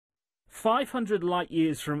500 light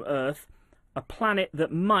years from Earth, a planet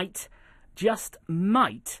that might, just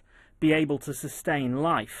might, be able to sustain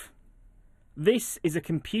life. This is a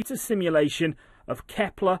computer simulation of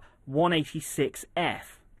Kepler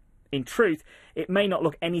 186f. In truth, it may not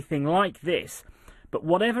look anything like this, but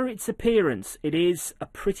whatever its appearance, it is a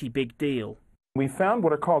pretty big deal. We found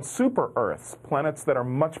what are called super-Earths, planets that are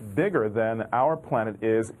much bigger than our planet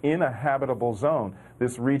is, in a habitable zone,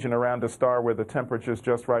 this region around a star where the temperature is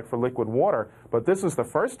just right for liquid water. But this is the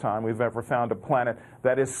first time we've ever found a planet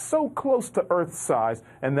that is so close to Earth's size,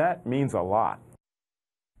 and that means a lot.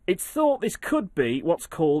 It's thought this could be what's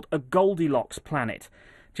called a Goldilocks planet.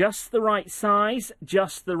 Just the right size,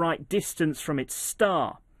 just the right distance from its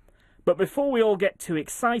star. But before we all get too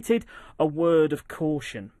excited, a word of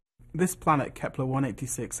caution. This planet, Kepler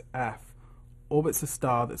 186f, orbits a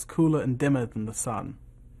star that's cooler and dimmer than the Sun.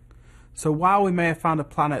 So while we may have found a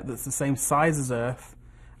planet that's the same size as Earth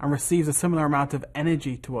and receives a similar amount of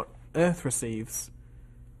energy to what Earth receives,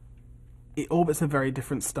 it orbits a very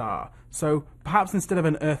different star. So perhaps instead of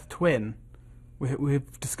an Earth twin,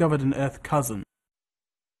 we've discovered an Earth cousin.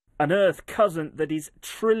 An Earth cousin that is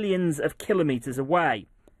trillions of kilometres away.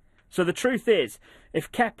 So the truth is, if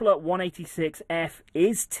Kepler 186f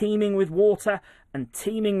is teeming with water and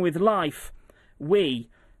teeming with life, we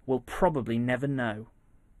will probably never know.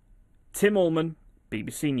 Tim Allman,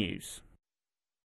 BBC News.